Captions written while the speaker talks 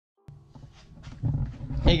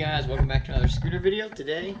guys, welcome back to another scooter video.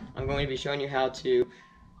 Today I'm going to be showing you how to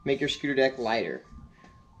make your scooter deck lighter.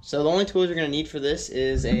 So the only tools you're going to need for this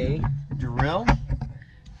is a drill,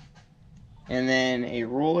 and then a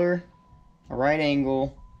ruler, a right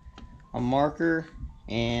angle, a marker,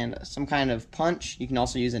 and some kind of punch. You can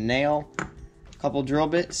also use a nail, a couple drill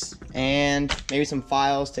bits, and maybe some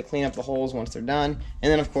files to clean up the holes once they're done,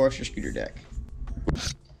 and then of course your scooter deck.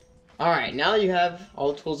 Alright, now that you have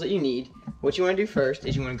all the tools that you need, what you want to do first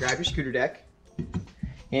is you want to grab your scooter deck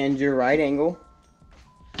and your right angle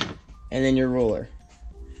and then your ruler.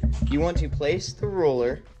 You want to place the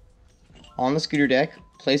ruler on the scooter deck,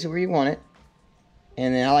 place it where you want it,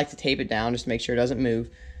 and then I like to tape it down just to make sure it doesn't move.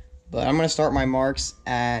 But I'm going to start my marks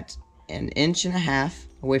at 1.5 inches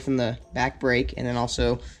away from the back brake, and then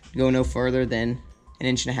also go no further than 1.5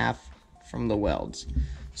 inches from the welds.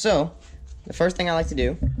 So the first thing I like to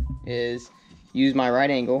do is use my right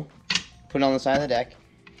angle, put it on the side of the deck,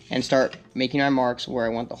 and start making my marks where I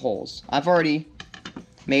want the holes. I've already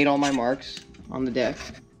made all my marks on the deck.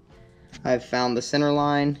 I've found the center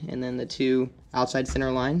line and then the two outside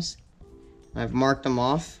center lines. I've marked them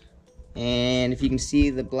off, and if you can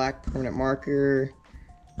see the black permanent marker,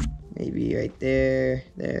 maybe right there,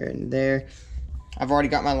 there, and there, I've already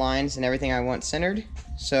got my lines and everything I want centered.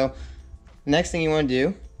 So the next thing you want to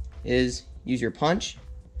do is use your punch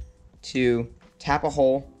to tap a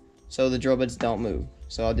hole so the drill bits don't move.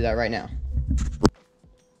 So I'll do that right now.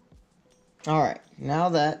 Alright, now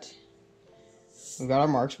that we've got our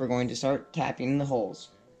marks, we're going to start tapping the holes.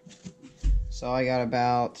 So I got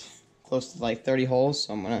about close to like 30 holes,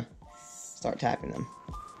 so I'm going to start tapping them.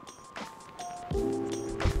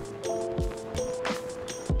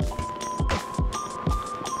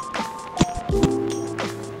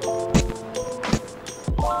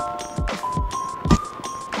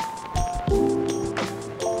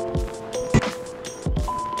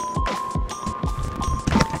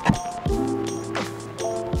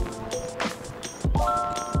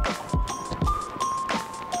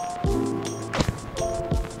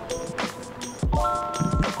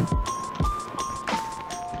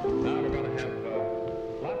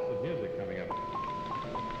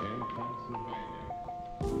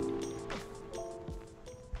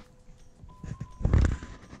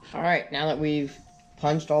 Alright, now that we've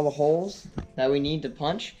punched all the holes that we need to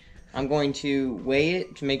punch, I'm going to weigh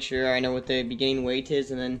it to make sure I know what the beginning weight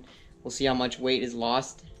is, and then we'll see how much weight is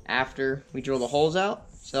lost after we drill the holes out.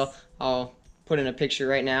 So I'll put in a picture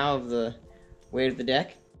right now of the weight of the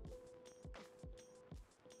deck.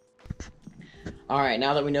 Alright,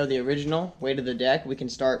 now that we know the original weight of the deck, we can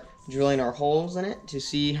start drilling our holes in it to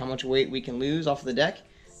see how much weight we can lose off of the deck.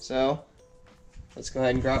 So let's go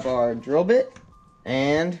ahead and grab our drill bit,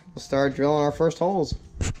 and we'll start drilling our first holes.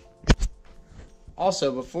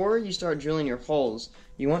 Also, before you start drilling your holes,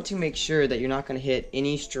 you want to make sure that you're not going to hit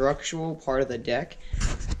any structural part of the deck.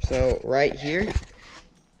 So right here,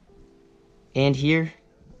 and here,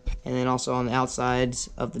 and then also on the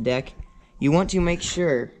outsides of the deck, you want to make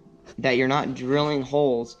sure that you're not drilling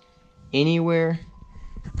holes anywhere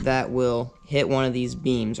that will hit one of these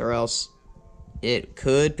beams, or else it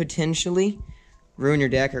could potentially ruin your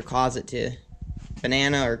deck or cause it to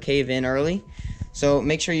banana or cave in early. So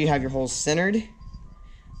make sure you have your holes centered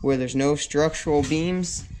where there's no structural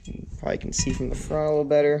beams. You probably can see from the front a little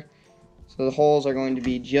better. So the holes are going to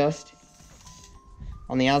be just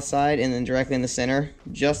on the outside and then directly in the center,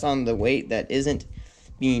 just on the weight that isn't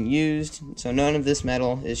being used. So none of this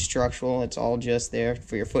metal is structural, it's all just there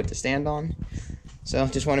for your foot to stand on. So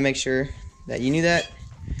just want to make sure that you knew that.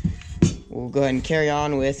 We'll go ahead and carry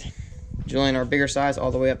on with drilling our bigger size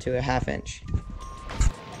all the way up to 1/2 inch.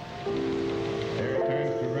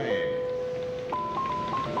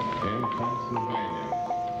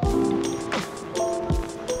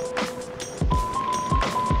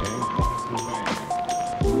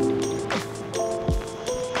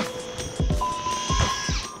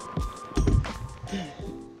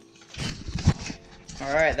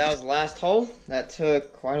 Alright, that was the last hole. That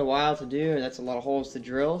took quite a while to do, and that's a lot of holes to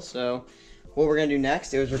drill. So what we're going to do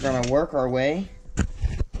next is we're going to work our way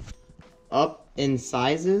up in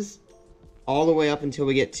sizes all the way up until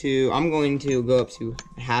we get to, I'm going to go up to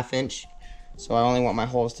 1/2 inch. So I only want my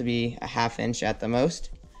holes to be 1/2 inch at the most.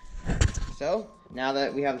 So now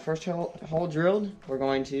that we have the first hole drilled, we're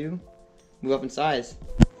going to move up in size.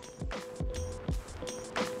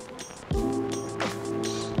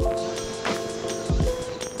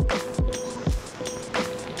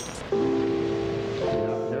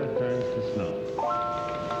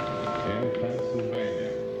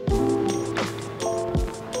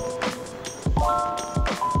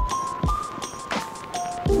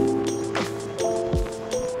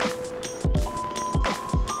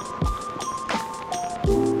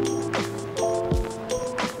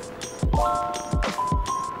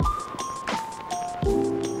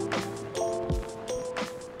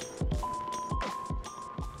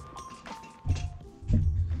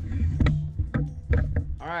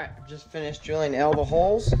 Alright, I've just finished drilling all the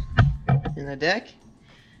holes in the deck.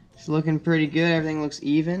 It's looking pretty good. Everything looks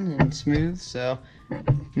even and smooth. So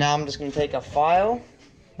now I'm just going to take a file,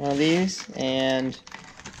 one of these, and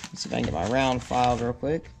let's see if I can get my round file real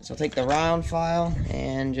quick. So I'll take the round file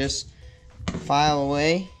and just file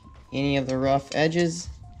away any of the rough edges,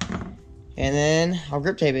 and then I'll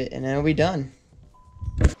grip tape it, and then it'll be done.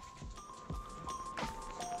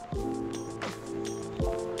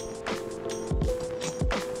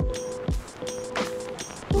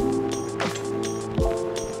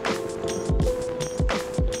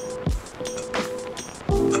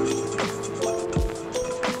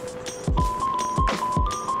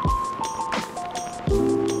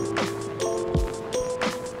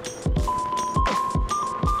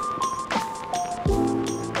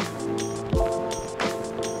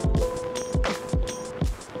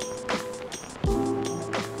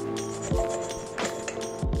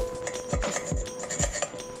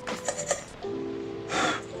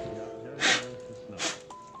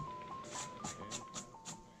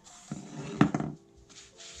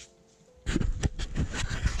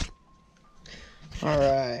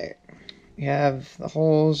 Alright, we have the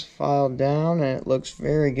holes filed down and it looks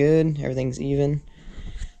very good. Everything's even.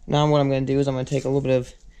 Now what I'm going to do is I'm going to take a little bit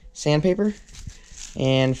of sandpaper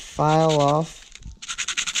and file off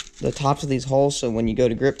the tops of these holes, so when you go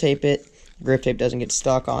to grip tape it, grip tape doesn't get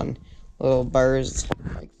stuck on little burrs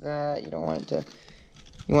like that. You don't want it to,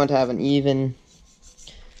 you want it to have an even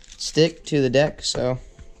stick to the deck, so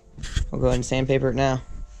we'll go ahead and sandpaper it now.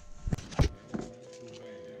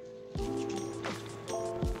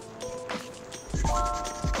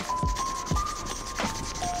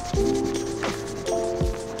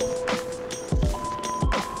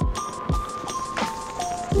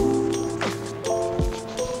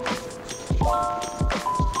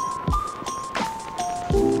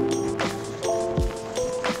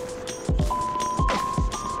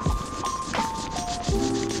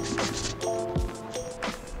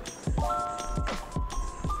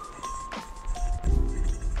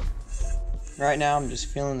 Right now I'm just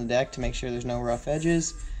feeling the deck to make sure there's no rough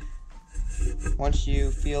edges. Once you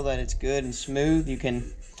feel that it's good and smooth, you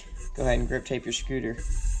can go ahead and grip tape your scooter.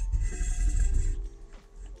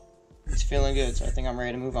 It's feeling good, so I think I'm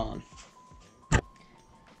ready to move on.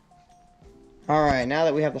 Alright, now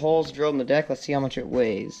that we have the holes drilled in the deck, let's see how much it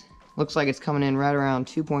weighs. Looks like it's coming in right around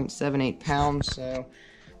 2.78 pounds, so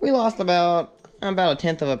we lost about a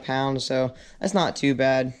tenth of a pound, so that's not too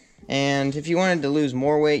bad. And if you wanted to lose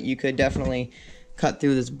more weight, you could definitely cut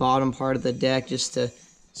through this bottom part of the deck just to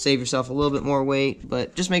save yourself a little bit more weight.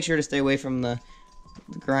 But just make sure to stay away from the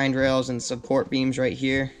grind rails and support beams right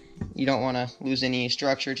here. You don't want to lose any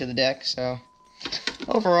structure to the deck. So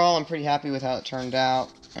overall, I'm pretty happy with how it turned out.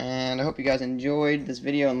 And I hope you guys enjoyed this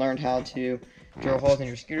video and learned how to drill holes in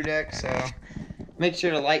your scooter deck. So make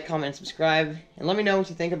sure to like, comment, and subscribe, and let me know what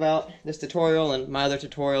you think about this tutorial and my other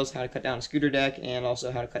tutorials, how to cut down a scooter deck and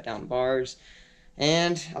also how to cut down bars.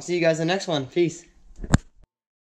 And I'll see you guys in the next one. Peace.